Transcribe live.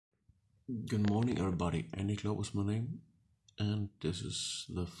Good morning, everybody. Enhanceable is my name, and this is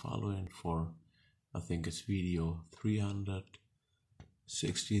the following for, I think it's video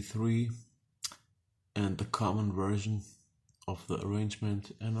 363, and the common version of the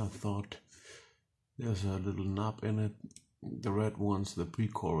arrangement. And I thought there's a little knob in it. The red one's the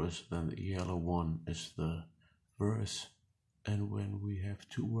pre-chorus, then the yellow one is the verse. And when we have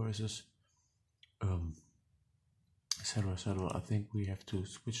two verses, etc., I think we have to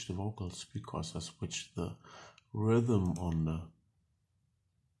switch the vocals because I switched the rhythm on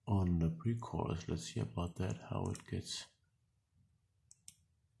the pre-chorus. Let's see about that, how it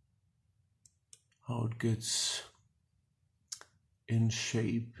gets in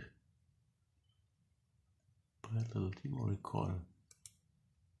shape. Play a little demo recorder.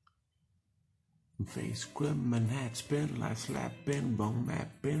 Face grim and head spin like slap bin bong map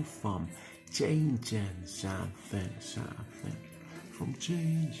bin from changing something from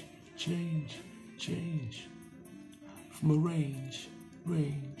change from a range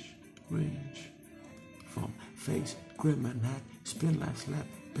from face grim and head spin like slap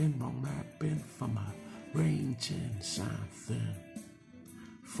bin bong map bin from a range and something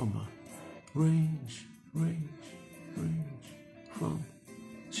from a range from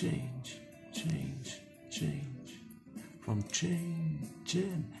change from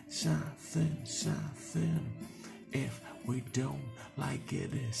changing something. If we don't like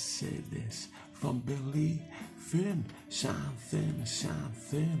it, is from believing something.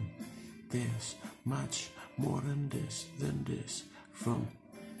 There's much more than this from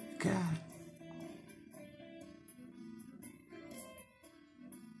God.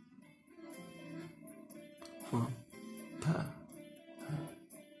 From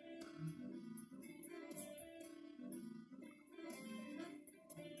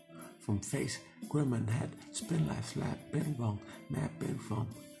from face, grim and head, spin like slap, bin bong, mapping from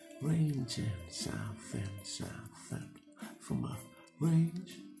range and something. From a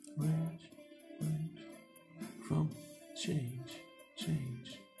range, from change.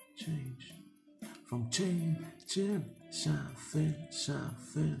 From changing something.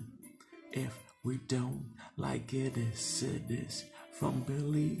 If we don't like it, is from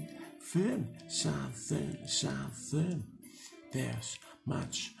believing something. There's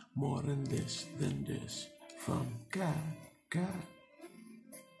much more than this from God.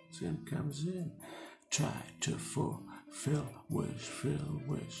 Sin comes in, try to fulfill wish.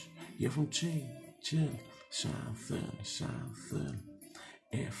 Yeah, from changing something.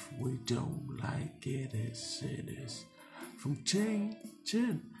 If we don't like it, is from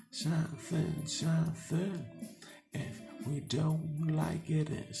changing something. If we don't like it,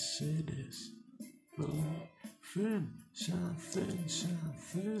 is believing something.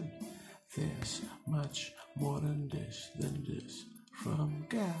 There's much more than this from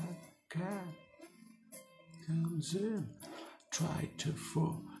God comes in, try to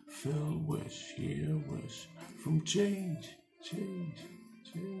fulfill wish from change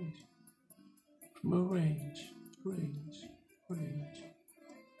from a range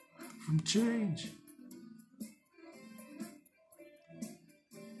from change.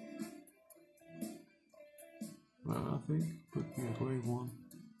 Well, I think put me a great one.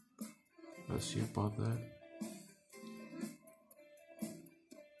 Let's see about that.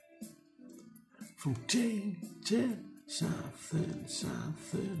 From changing something.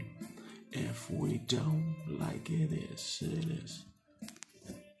 If we don't like it, is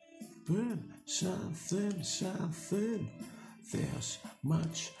burn something. There's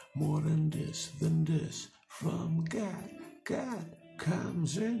much more than this from God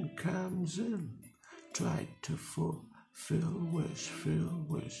comes in. Try to fulfill wish.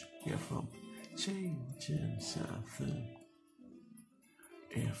 Yeah, from changing something.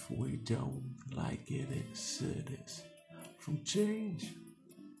 If we don't like it, is from change.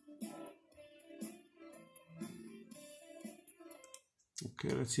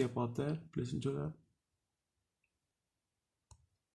 Okay, let's see about that. Please enjoy that.